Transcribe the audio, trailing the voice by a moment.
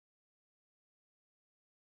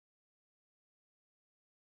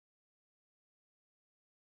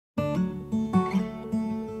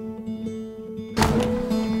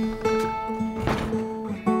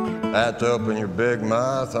Had to open your big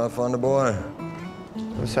mouth, huh, Funny Boy?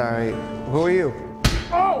 I'm sorry. Who are you?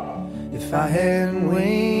 Oh! If I had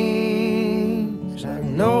wings like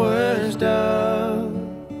Noah's dove,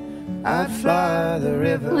 I'd fly the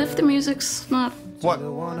river. Well, if the music's not... What?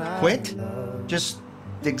 Quit? Just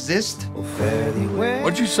exist?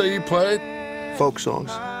 What'd you say you played? Folk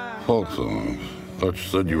songs. Folk songs. Thought you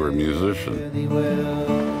said you were a musician.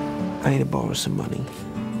 I need to borrow some money.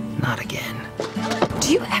 Not again.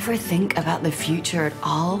 Do you ever think about the future at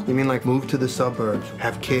all? You mean like move to the suburbs,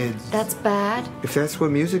 have kids? That's bad. If that's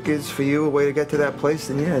what music is for you, a way to get to that place,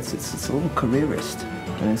 then yeah, it's a little careerist.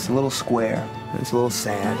 And it's a little square. And it's a little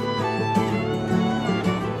sad.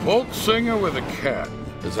 Folk singer with a cat.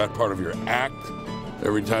 Is that part of your act?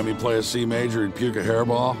 Every time you play a C major, you'd puke a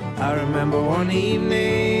hairball? I remember one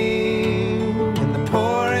evening in the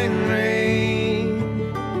pouring rain,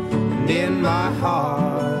 and in my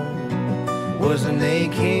heart was an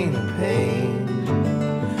aching pain.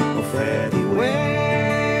 Oh, fare thee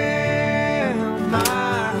well, my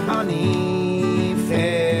honey,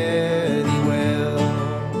 fare thee well.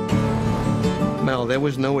 Mel, there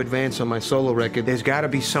was no advance on my solo record. There's got to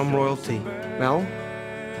be some royalty. Mel?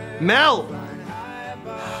 Mel!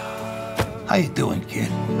 How you doing, kid?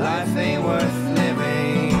 Life ain't worth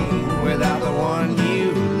living without the one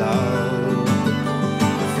you love.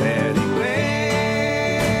 Fare thee well.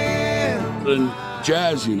 In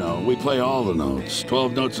jazz, you know, we play all the notes.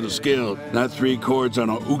 12 notes in a scale, not 3 chords on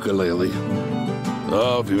a ukulele.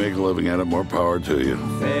 Oh, if you make a living at it, more power to you.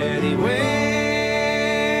 Fare thee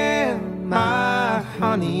well, my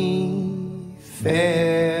honey,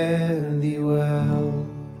 fare